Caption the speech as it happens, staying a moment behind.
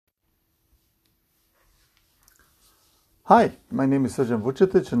Hi, my name is Srđan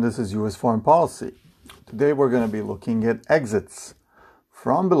Vučetić and this is U.S. Foreign Policy. Today we're going to be looking at exits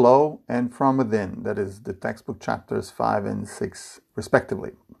from below and from within, that is the textbook chapters 5 and 6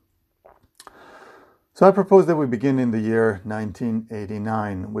 respectively. So I propose that we begin in the year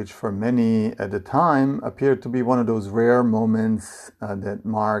 1989, which for many at the time appeared to be one of those rare moments that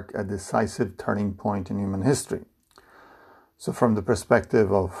mark a decisive turning point in human history. So from the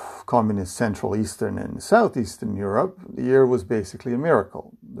perspective of communist Central Eastern and Southeastern Europe, the year was basically a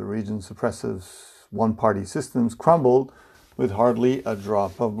miracle. The region's oppressive one-party systems crumbled with hardly a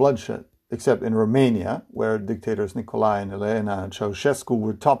drop of bloodshed, except in Romania, where dictators Nicolae and Elena Ceausescu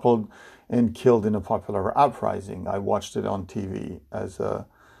were toppled and killed in a popular uprising. I watched it on TV as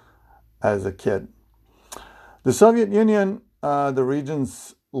a kid. The Soviet Union, the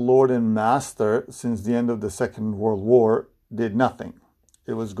region's lord and master since the end of the Second World War, did nothing.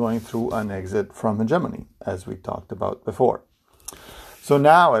 It was going through an exit from hegemony, as we talked about before. So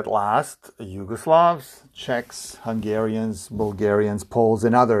now, at last, Yugoslavs, Czechs, Hungarians, Bulgarians, Poles,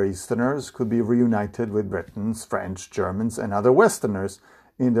 and other Easterners could be reunited with Britons, French, Germans, and other Westerners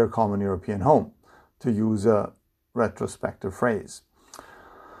in their common European home, to use a retrospective phrase.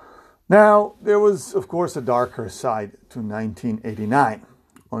 Now, there was, of course, a darker side to 1989.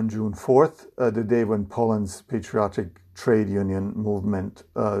 On June 4th, the day when Poland's patriotic trade union movement,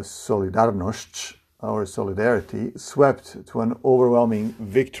 Solidarność, or Solidarity, swept to an overwhelming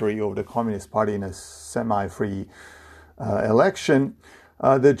victory over the Communist Party in a semi-free election,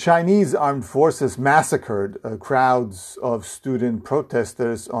 the Chinese armed forces massacred crowds of student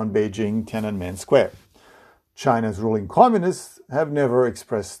protesters on Beijing Tiananmen Square. China's ruling communists have never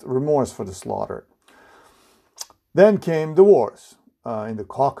expressed remorse for the slaughter. Then came the wars. In the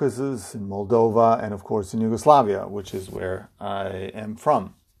Caucasus, in Moldova, and of course in Yugoslavia, which is where I am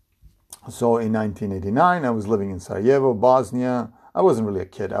from. So in 1989, I was living in Sarajevo, Bosnia. I wasn't really a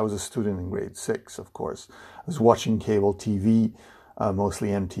kid. I was a student in grade 6, of course. I was watching cable TV, mostly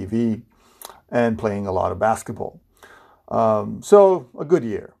MTV, and playing a lot of basketball. So a good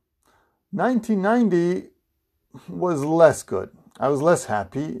year. 1990 was less good. I was less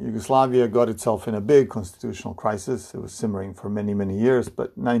happy. Yugoslavia got itself in a big constitutional crisis. It was simmering for many, many years,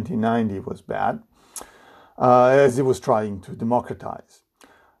 but 1990 was bad, as it was trying to democratize.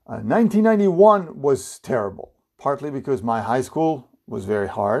 1991 was terrible, partly because my high school was very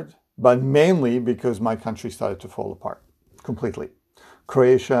hard, but mainly because my country started to fall apart completely.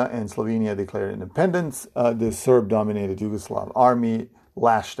 Croatia and Slovenia declared independence. The Serb-dominated Yugoslav army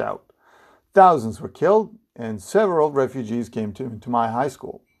lashed out. Thousands were killed, and several refugees came to my high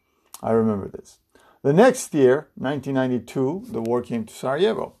school. I remember this. The next year, 1992, the war came to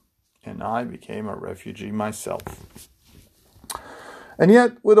Sarajevo, and I became a refugee myself. And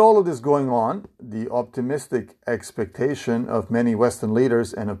yet, with all of this going on, the optimistic expectation of many Western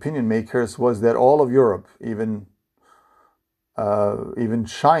leaders and opinion makers was that all of Europe, even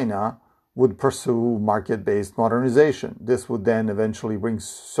China, would pursue market-based modernization. This would then eventually bring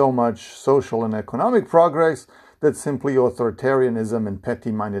so much social and economic progress that simply authoritarianism and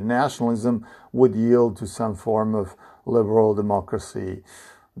petty-minded nationalism would yield to some form of liberal democracy,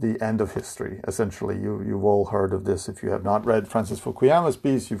 the end of history. Essentially, you've all heard of this. If you have not read Francis Fukuyama's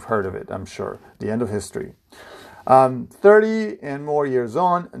piece, you've heard of it, I'm sure. The end of history. 30 and more years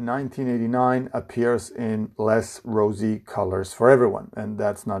on, 1989 appears in less rosy colors for everyone. And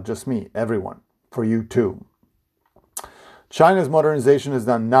that's not just me, everyone. For you too. China's modernization has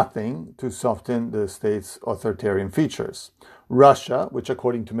done nothing to soften the state's authoritarian features. Russia, which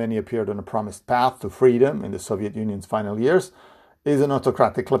according to many appeared on a promised path to freedom in the Soviet Union's final years, is an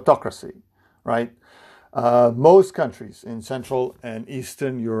autocratic kleptocracy, right? Most countries in Central and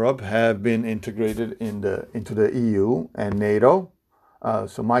Eastern Europe have been integrated into the EU and NATO.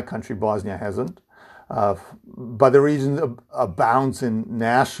 So my country, Bosnia, hasn't. But the region abounds in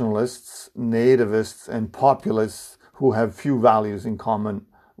nationalists, nativists, and populists who have few values in common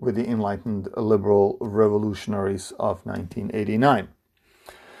with the enlightened liberal revolutionaries of 1989.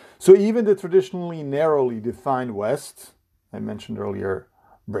 So even the traditionally narrowly defined West, I mentioned earlier,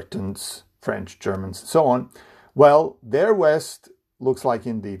 Britons, French, Germans, and so on, well, their West looks like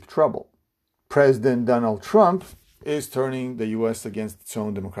in deep trouble. President Donald Trump is turning the U.S. against its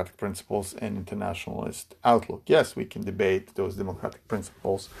own democratic principles and internationalist outlook. Yes, we can debate those democratic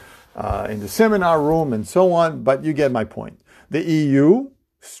principles in the seminar room and so on, but you get my point. The EU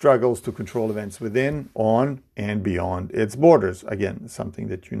struggles to control events within, on, and beyond its borders. Again, something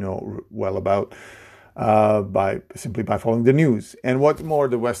that you know well about. Simply by following the news. And what more,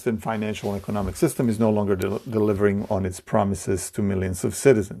 the Western financial and economic system is no longer delivering on its promises to millions of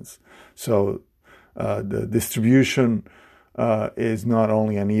citizens. So The distribution is not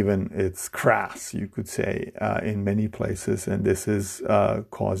only uneven, it's crass, you could say, in many places, and this is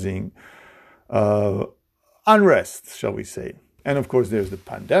causing unrest, shall we say. And of course, there's the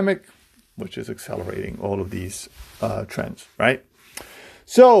pandemic, which is accelerating all of these trends, right?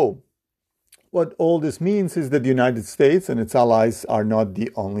 So, what all this means is that the United States and its allies are not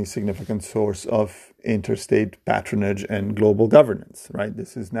the only significant source of interstate patronage and global governance, right?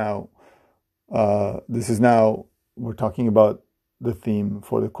 This is now we're talking about the theme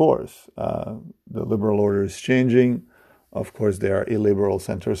for the course. The liberal order is changing. Of course, there are illiberal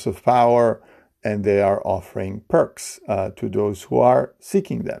centers of power, and they are offering perks to those who are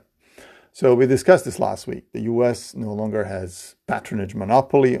seeking them. So we discussed this last week. The U.S. no longer has patronage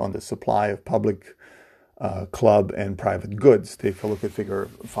monopoly on the supply of public, club, and private goods. Take a look at figure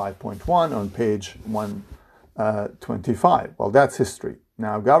 5.1 on page 125. Well, that's history.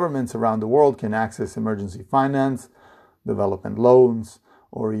 Now, governments around the world can access emergency finance, development loans,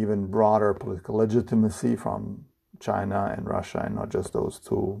 or even broader political legitimacy from China and Russia, and not just those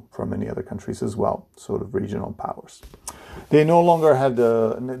two, from many other countries as well, sort of regional powers. They no longer have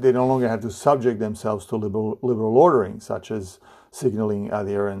to subject themselves to liberal ordering, such as signaling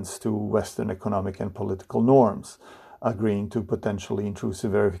adherence to Western economic and political norms, agreeing to potentially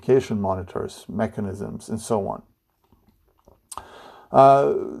intrusive verification monitors, mechanisms, and so on.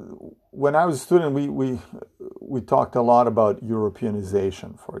 When I was a student, we talked a lot about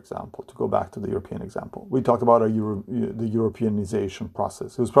Europeanization, for example. To go back to the European example, we talked about the Europeanization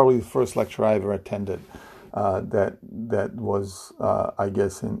process. It was probably the first lecture I ever attended that was, I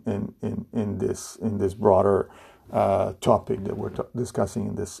guess, in this broader topic that we're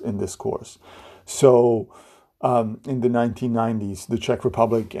discussing in this course. So. In the 1990s, the Czech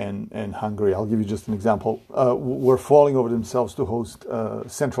Republic and Hungary, I'll give you just an example, were falling over themselves to host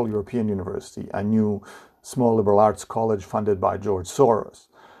Central European University, a new small liberal arts college funded by George Soros.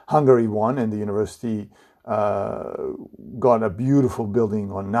 Hungary won, and the university got a beautiful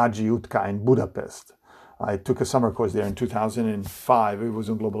building on Nagy Utka in Budapest. I took a summer course there in 2005. It was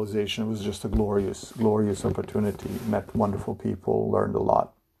on globalization. It was just a glorious, glorious opportunity. Met wonderful people, learned a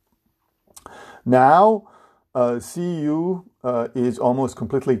lot. Now, CEU is almost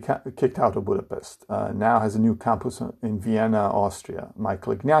completely kicked out of Budapest. Now has a new campus in Vienna, Austria.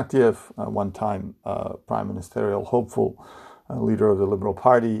 Michael Ignatieff, one-time prime ministerial hopeful, leader of the Liberal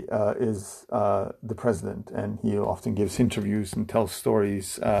Party, is the president, and he often gives interviews and tells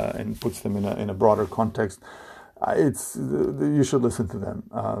stories and puts them in a broader context. You should listen to them.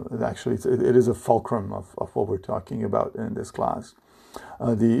 Actually, it is a fulcrum of what we're talking about in this class.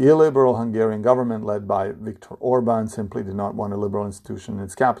 The illiberal Hungarian government, led by Viktor Orban, simply did not want a liberal institution in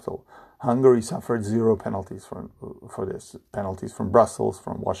its capital. Hungary suffered zero penalties for this. Penalties from Brussels,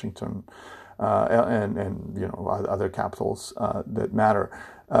 from Washington, and other capitals that matter.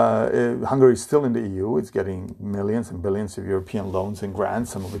 Hungary is still in the EU. It's getting millions and billions of European loans and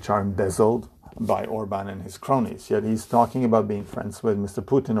grants, some of which are embezzled by Orban and his cronies. Yet he's talking about being friends with Mr.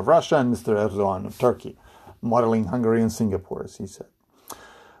 Putin of Russia and Mr. Erdogan of Turkey, modeling Hungary and Singapore, as he said.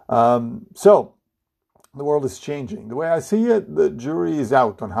 So the world is changing. The way I see it, the jury is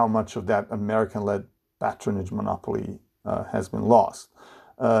out on how much of that American-led patronage monopoly has been lost.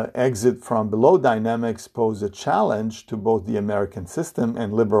 Exit from below dynamics pose a challenge to both the American system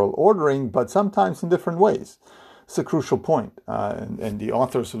and liberal ordering, but sometimes in different ways. It's a crucial point, and the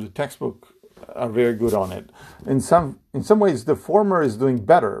authors of the textbook are very good on it. In some ways, the former is doing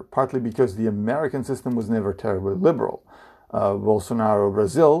better, partly because the American system was never terribly liberal. Bolsonaro of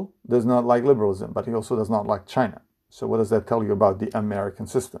Brazil does not like liberalism, but he also does not like China. So what does that tell you about the American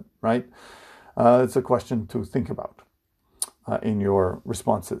system, right? It's a question to think about in your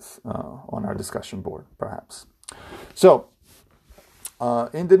responses on our discussion board, perhaps. So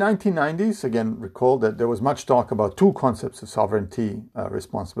in the 1990s, again, recall that there was much talk about two concepts of sovereignty,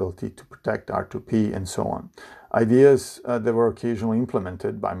 responsibility to protect R2P, and so on. Ideas that were occasionally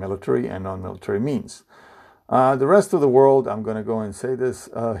implemented by military and non-military means. The rest of the world, I'm going to go and say this,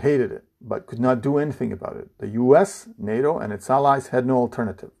 hated it, but could not do anything about it. The US, NATO, and its allies had no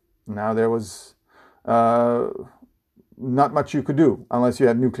alternative. Now there was not much you could do unless you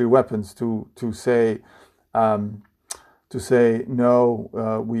had nuclear weapons to say no,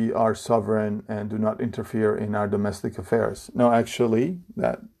 we are sovereign and do not interfere in our domestic affairs. No, actually,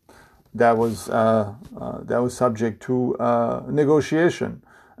 that was subject to negotiation.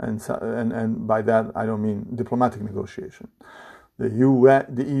 And by that, I don't mean diplomatic negotiation. The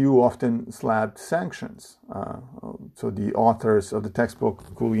EU often slapped sanctions. So the authors of the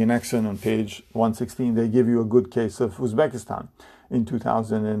textbook, Cooley and Nexon, on page 116, they give you a good case of Uzbekistan. In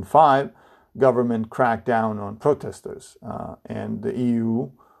 2005, government cracked down on protesters, and the EU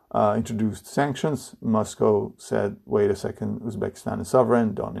introduced sanctions. Moscow said, wait a second, Uzbekistan is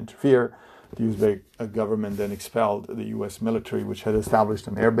sovereign, don't interfere. The Uzbek government then expelled the U.S. military, which had established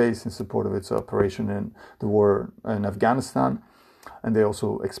an airbase in support of its operation in the war in Afghanistan. And they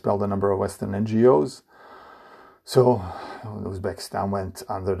also expelled a number of Western NGOs. So Uzbekistan went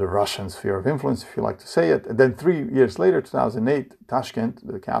under the Russian sphere of influence, if you like to say it. And then 3 years later, 2008, Tashkent,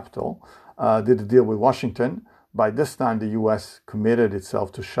 the capital, did a deal with Washington. By this time, the U.S. committed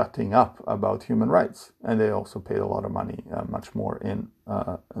itself to shutting up about human rights. And they also paid a lot of money, much more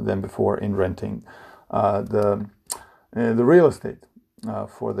than before, in renting the real estate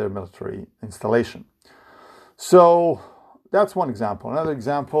for their military installation. So that's one example. Another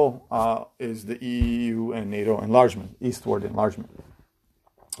example is the EU and NATO enlargement, eastward enlargement.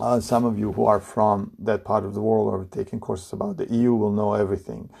 Some of you who are from that part of the world or have taken courses about the EU will know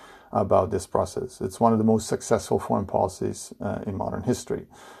everything about this process. It's one of the most successful foreign policies in modern history.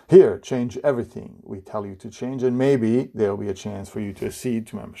 Here, change everything we tell you to change, and maybe there will be a chance for you to accede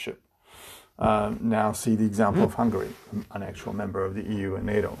to membership. Now see the example of Hungary, an actual member of the EU and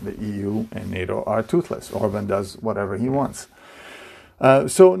NATO. The EU and NATO are toothless. Orban does whatever he wants.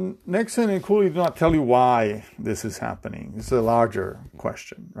 So Nexon and Cooley do not tell you why this is happening. It's a larger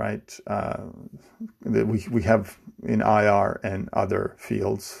question, right? We have in IR and other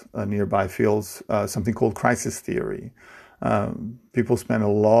fields, nearby fields, something called crisis theory. People spend a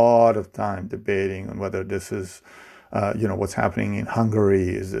lot of time debating on whether this is what's happening in Hungary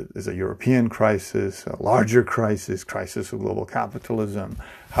is a European crisis, a larger crisis of global capitalism.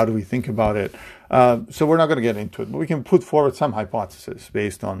 How do we think about it? So we're not going to get into it, but we can put forward some hypotheses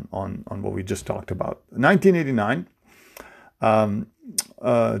based on what we just talked about. 1989,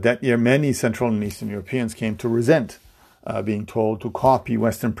 that year, many Central and Eastern Europeans came to resent being told to copy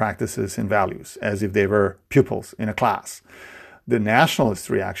Western practices and values as if they were pupils in a class. The nationalist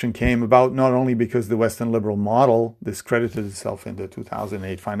reaction came about not only because the Western liberal model discredited itself in the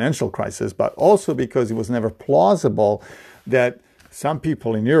 2008 financial crisis, but also because it was never plausible that some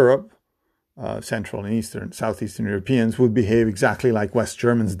people in Europe, Central and Eastern, Southeastern Europeans, would behave exactly like West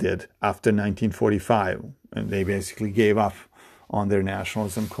Germans did after 1945. And they basically gave up on their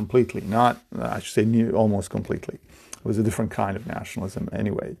nationalism completely. Not, I should say, almost completely. It was a different kind of nationalism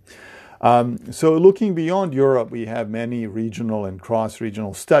anyway. So looking beyond Europe, we have many regional and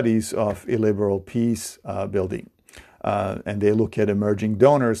cross-regional studies of illiberal peace building. And they look at emerging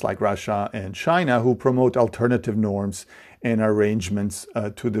donors like Russia and China who promote alternative norms and arrangements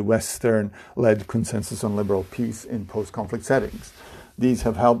to the Western-led consensus on liberal peace in post-conflict settings. These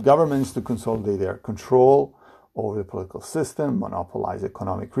have helped governments to consolidate their control over the political system, monopolize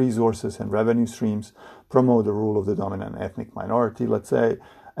economic resources and revenue streams, promote the rule of the dominant ethnic minority, let's say,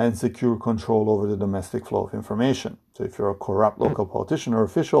 and secure control over the domestic flow of information. So if you're a corrupt local politician or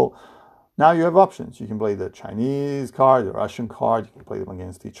official, now you have options. You can play the Chinese card, the Russian card, you can play them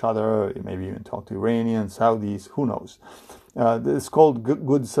against each other, maybe even talk to Iranians, Saudis, who knows. It's called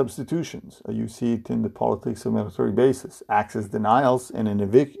good substitutions. You see it in the politics of military bases. Access denials and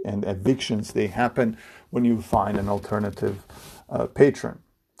evictions, they happen when you find an alternative patron.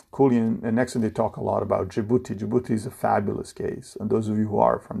 Cooley and Nexon, they talk a lot about Djibouti. Djibouti is a fabulous case. And those of you who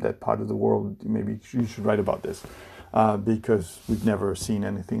are from that part of the world, maybe you should write about this because we've never seen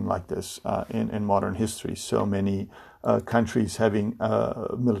anything like this in modern history. So many countries having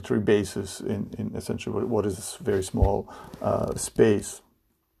military bases in essentially what is this very small space,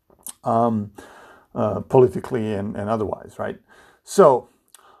 politically and otherwise, right? So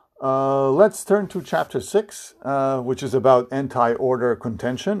let's turn to Chapter 6, which is about anti-order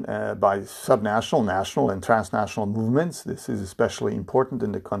contention by subnational, national, and transnational movements. This is especially important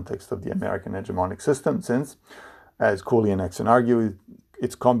in the context of the American hegemonic system since, as Cooley and Nexon argue,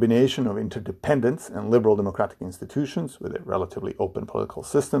 its combination of interdependence and liberal democratic institutions with a relatively open political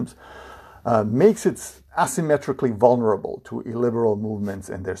systems makes it asymmetrically vulnerable to illiberal movements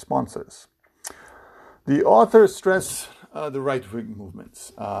and their sponsors. The authors stress the right-wing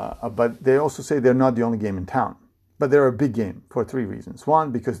movements, but they also say they're not the only game in town. But they're a big game for three reasons.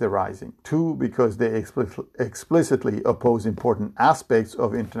 One, because they're rising. Two, because they explicitly oppose important aspects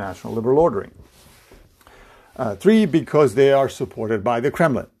of international liberal ordering. Three, because they are supported by the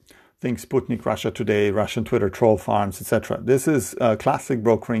Kremlin. Think Sputnik, Russia Today, Russian Twitter troll farms, etc. This is classic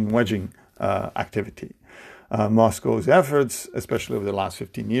brokering wedging activity. Moscow's efforts, especially over the last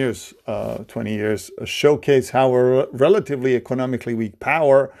 15 years, 20 years, showcase how a relatively economically weak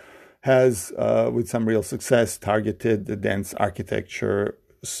power has, with some real success, targeted the dense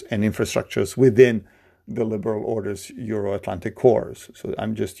architectures and infrastructures within the liberal order's Euro-Atlantic cores. So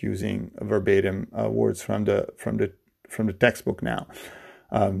I'm just using verbatim words from the textbook now.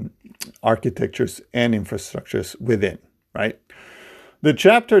 Architectures and infrastructures within, right? The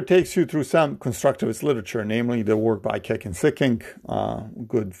chapter takes you through some constructivist literature, namely the work by Keck and Sikkink,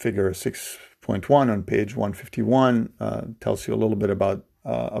 good figure 6.1 on page 151, tells you a little bit about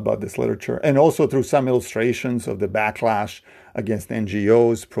this literature, and also through some illustrations of the backlash against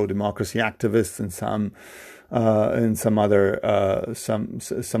NGOs, pro-democracy activists, and some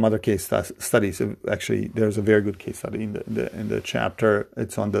other case studies. Actually, there's a very good case study in the chapter.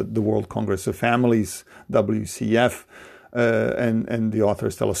 It's on the World Congress of Families, WCF. And the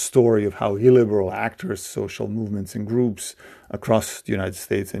authors tell a story of how illiberal actors, social movements, and groups across the United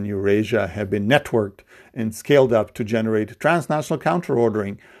States and Eurasia have been networked and scaled up to generate transnational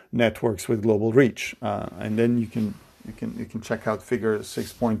counter-ordering networks with global reach. And then you can check out figure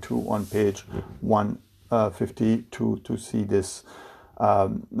 6.2 on page 150 to see this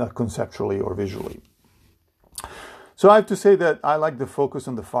conceptually or visually. So I have to say that I like the focus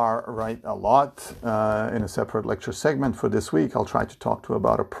on the far right a lot. In a separate lecture segment for this week, I'll try to talk to you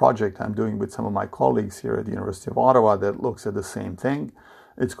about a project I'm doing with some of my colleagues here at the University of Ottawa that looks at the same thing.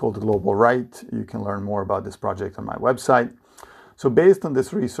 It's called The Global Right. You can learn more about this project on my website. So based on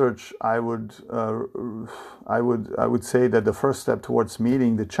this research, I would say that the first step towards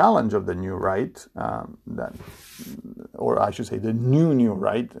meeting the challenge of the new right, or I should say the new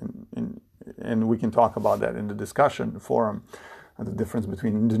right, and we can talk about that in the discussion forum, the difference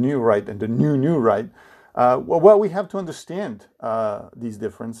between the new right and the new right. Well, we have to understand these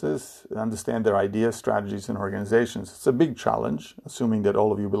differences, understand their ideas, strategies, and organizations. It's a big challenge, assuming that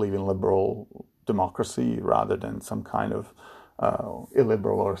all of you believe in liberal democracy rather than some kind of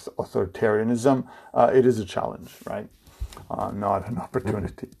illiberal or authoritarianism. It is a challenge, right? Not an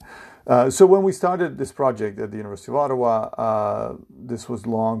opportunity. So when we started this project at the University of Ottawa, this was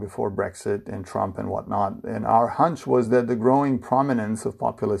long before Brexit and Trump and whatnot. And our hunch was that the growing prominence of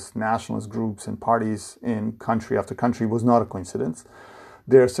populist nationalist groups and parties in country after country was not a coincidence.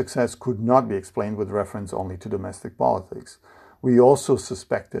 Their success could not be explained with reference only to domestic politics. We also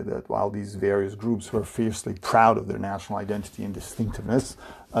suspected that while these various groups were fiercely proud of their national identity and distinctiveness,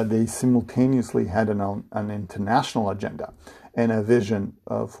 they simultaneously had an international agenda and a vision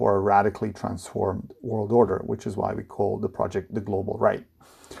for a radically transformed world order, which is why we call the project The Global Right.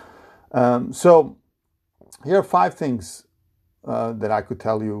 So here are 5 things that I could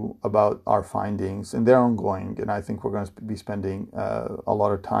tell you about our findings, and they're ongoing, and I think we're going to be spending a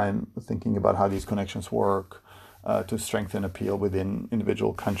lot of time thinking about how these connections work, to strengthen appeal within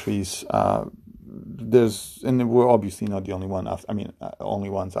individual countries. And we're obviously not the only one. Only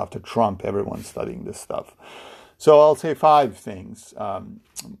ones after Trump. Everyone's studying this stuff. So I'll say 5 things.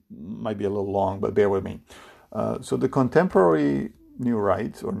 Might be a little long, but bear with me. So the contemporary new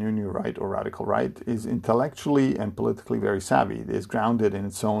right, or new right, or radical right, is intellectually and politically very savvy. It is grounded in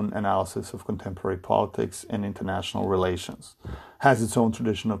its own analysis of contemporary politics and international relations, has its own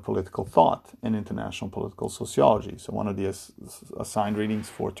tradition of political thought and international political sociology. So one of the assigned readings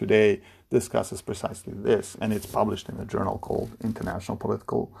for today discusses precisely this, and it's published in a journal called International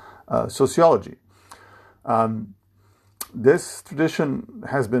Political Sociology. This tradition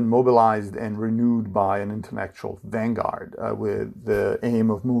has been mobilized and renewed by an intellectual vanguard with the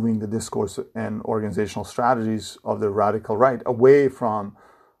aim of moving the discourse and organizational strategies of the radical right away from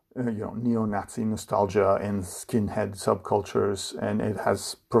neo-Nazi nostalgia and skinhead subcultures, and it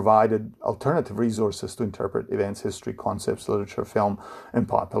has provided alternative resources to interpret events, history, concepts, literature, film, and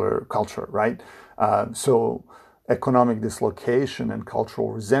popular culture, right? So economic dislocation and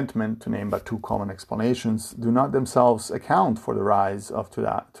cultural resentment, to name but 2 common explanations, do not themselves account for the rise of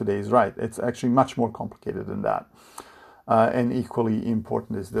today's right. It's actually much more complicated than that. And equally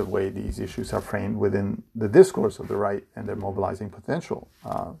important is the way these issues are framed within the discourse of the right and their mobilizing potential.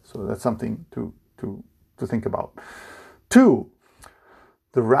 So that's something to think about. 2,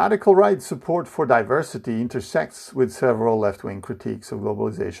 the radical right's support for diversity intersects with several left-wing critiques of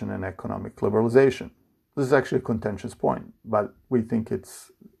globalization and economic liberalization. This is actually a contentious point, but we think it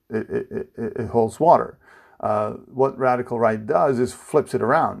holds water. What radical right does is flips it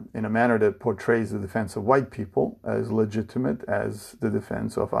around in a manner that portrays the defense of white people as legitimate as the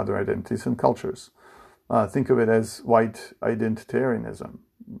defense of other identities and cultures. Think of it as white identitarianism.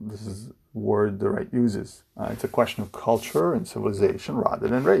 This is a word the right uses. It's a question of culture and civilization rather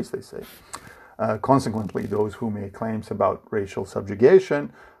than race, they say. Consequently, those who make claims about racial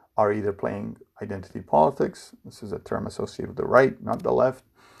subjugation are either playing identity politics, this is a term associated with the right, not the left,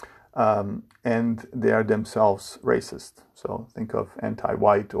 and they are themselves racist. So think of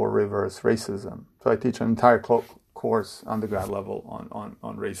anti-white or reverse racism. So I teach an entire course, undergrad level,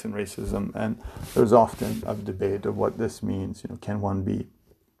 on race and racism, and there's often a debate of what this means. Can one be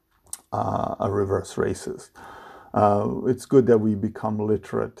a reverse racist? It's good that we become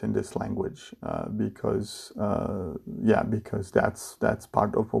literate in this language because that's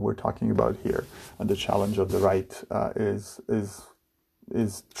part of what we're talking about here. And the challenge of the right is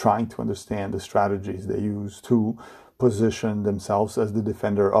trying to understand the strategies they use to position themselves as the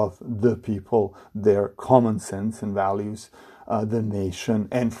defender of the people, their common sense and values, the nation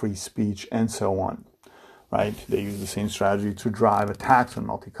and free speech, and so on. Right? They use the same strategy to drive attacks on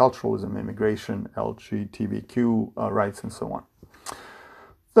multiculturalism, immigration, LGBTQ rights, and so on.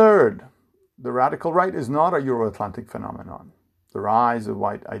 Third, the radical right is not a Euro-Atlantic phenomenon. The rise of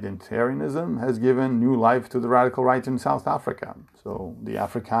white identitarianism has given new life to the radical right in South Africa. So the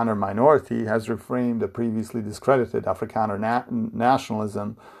Afrikaner minority has reframed the previously discredited Afrikaner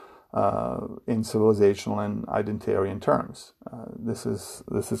nationalism in civilizational and identitarian terms. This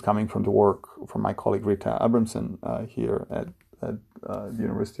is coming from the work from my colleague Rita Abramson here at the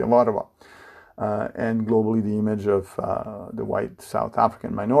University of Ottawa. And globally, the image of the white South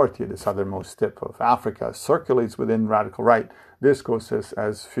African minority at the southernmost tip of Africa circulates within radical right discourses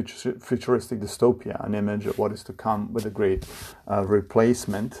as futuristic dystopia, an image of what is to come with a great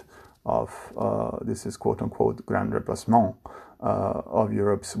replacement of, this is quote-unquote, grand remplacement of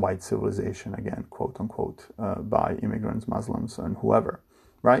Europe's white civilization, again, quote-unquote, by immigrants, Muslims, and whoever,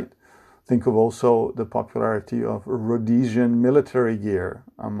 right? Think of also the popularity of Rhodesian military gear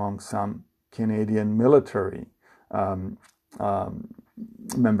among some Canadian military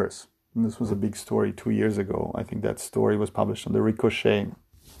members. And this was a big story 2 years ago. I think that story was published on the Ricochet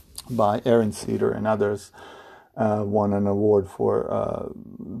by Aaron Cedar and others. Won an award for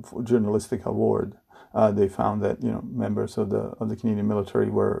journalistic award. They found that members of the Canadian military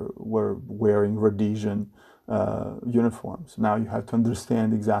were wearing Rhodesian uniforms. Now you have to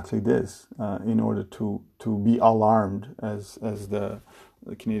understand exactly this in order to be alarmed as the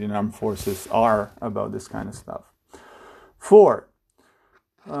Canadian Armed Forces are about this kind of stuff.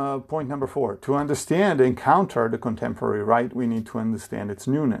 Point number 4, to understand and counter the contemporary right, we need to understand its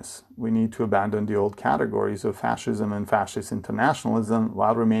newness. We need to abandon the old categories of fascism and fascist internationalism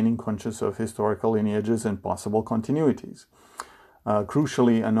while remaining conscious of historical lineages and possible continuities.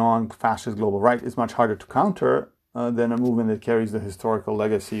 Crucially, a non-fascist global right is much harder to counter than a movement that carries the historical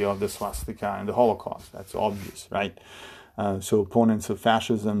legacy of the swastika and the Holocaust. That's obvious, right? So opponents of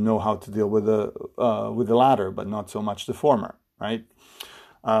fascism know how to deal with the latter, but not so much the former, right?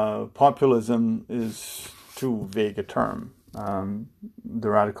 Populism is too vague a term. The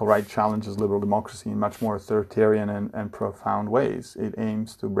radical right challenges liberal democracy in much more authoritarian and profound ways. It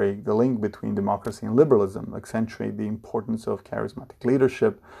aims to break the link between democracy and liberalism, accentuate the importance of charismatic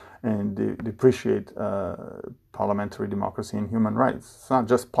leadership, and depreciate parliamentary democracy and human rights. It's not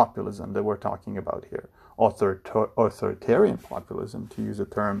just populism that we're talking about here. Authoritarian populism, to use a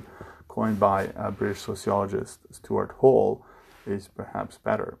term coined by British sociologist Stuart Hall, is perhaps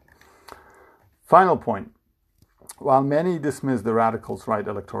better. Final point. While many dismiss the radicals' right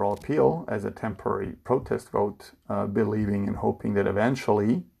electoral appeal as a temporary protest vote, believing and hoping that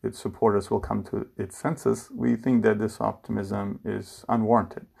eventually its supporters will come to its senses, we think that this optimism is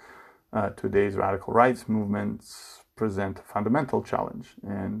unwarranted. Today's radical rights movements present a fundamental challenge,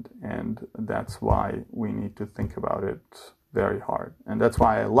 and that's why we need to think about it very hard. And that's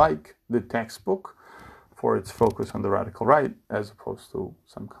why I like the textbook for its focus on the radical right as opposed to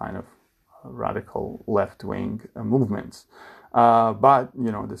some kind of radical left-wing movements. But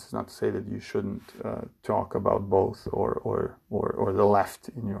this is not to say that you shouldn't talk about both or the left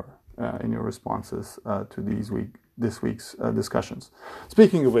in your responses to this week's discussions.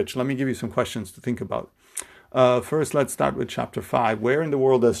 Speaking of which, let me give you some questions to think about. First, let's start with Chapter 5. Where in the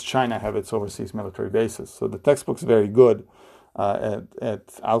world does China have its overseas military bases? So the textbook's very good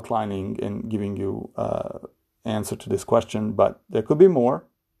at outlining and giving you answer to this question, but there could be more.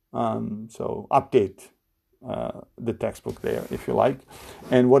 So update the textbook there if you like.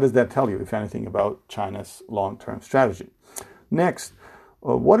 And what does that tell you, if anything, about China's long-term strategy? Next,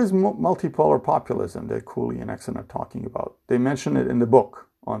 what is multipolar populism that Cooley and Nexon are talking about? They mention it in the book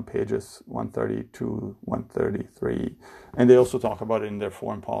on pages 132, 133. And they also talk about it in their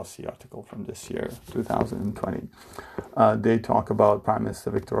foreign policy article from this year, 2020. They talk about Prime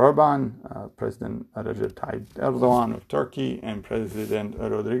Minister Viktor Orban, President Recep Tayyip Erdogan of Turkey, and President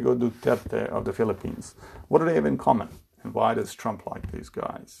Rodrigo Duterte of the Philippines. What do they have in common? And why does Trump like these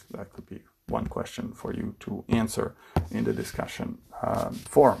guys? That could be one question for you to answer in the discussion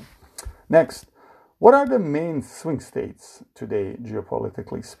forum. Next, What are the main swing states today,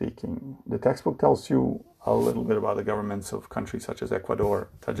 geopolitically speaking? The textbook tells you a little bit about the governments of countries such as Ecuador,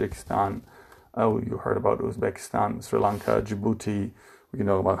 Tajikistan. You heard about Uzbekistan, Sri Lanka, Djibouti. We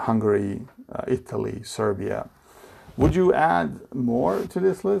know about Hungary, Italy, Serbia. Would you add more to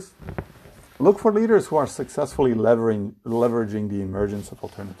this list? Look for leaders who are successfully leveraging the emergence of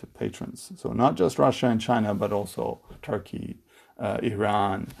alternative patrons. So not just Russia and China, but also Turkey,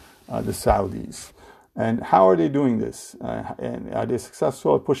 Iran, the Saudis. And how are they doing this? And are they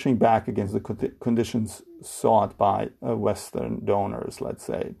successful at pushing back against the conditions sought by Western donors, let's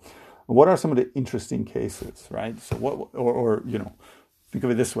say? What are some of the interesting cases, right? So what, think of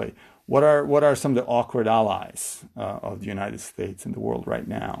it this way. What are some of the awkward allies of the United States in the world right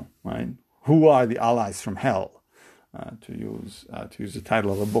now, right? Who are the allies from hell? To use the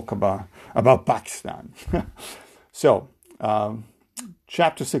title of a book about Pakistan. So,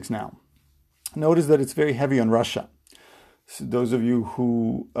 chapter 6 now. Notice that it's very heavy on Russia. So those of you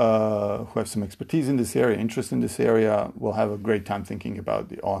who have some expertise in this area, interest in this area, will have a great time thinking about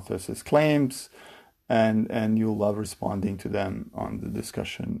the author's claims, and you'll love responding to them on the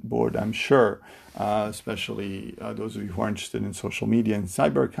discussion board, I'm sure, especially those of you who are interested in social media and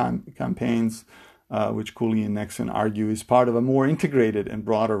cyber campaigns, which Cooley and Nexon argue is part of a more integrated and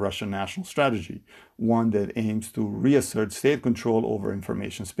broader Russian national strategy, one that aims to reassert state control over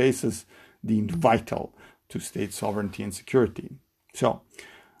information spaces deemed vital to state sovereignty and security. So,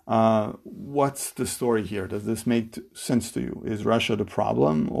 what's the story here? Does this make sense to you? Is Russia the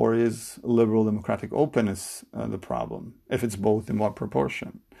problem, or is liberal democratic openness the problem? If it's both, in what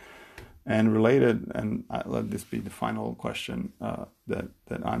proportion? And related, and let this be the final question that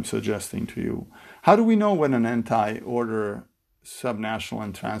I'm suggesting to you. How do we know when an anti-order subnational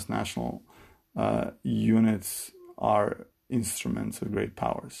and transnational units are instruments of great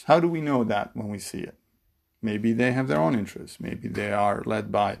powers? How do we know that when we see it? Maybe they have their own interests. Maybe they are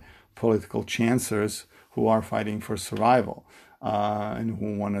led by political chancers who are fighting for survival and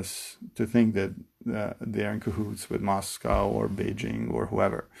who want us to think that they're in cahoots with Moscow or Beijing or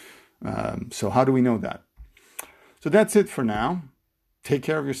whoever. So how do we know that? So that's it for now. Take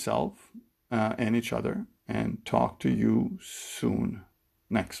care of yourself and each other, and talk to you soon.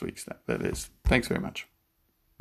 Next week, that is. Thanks very much.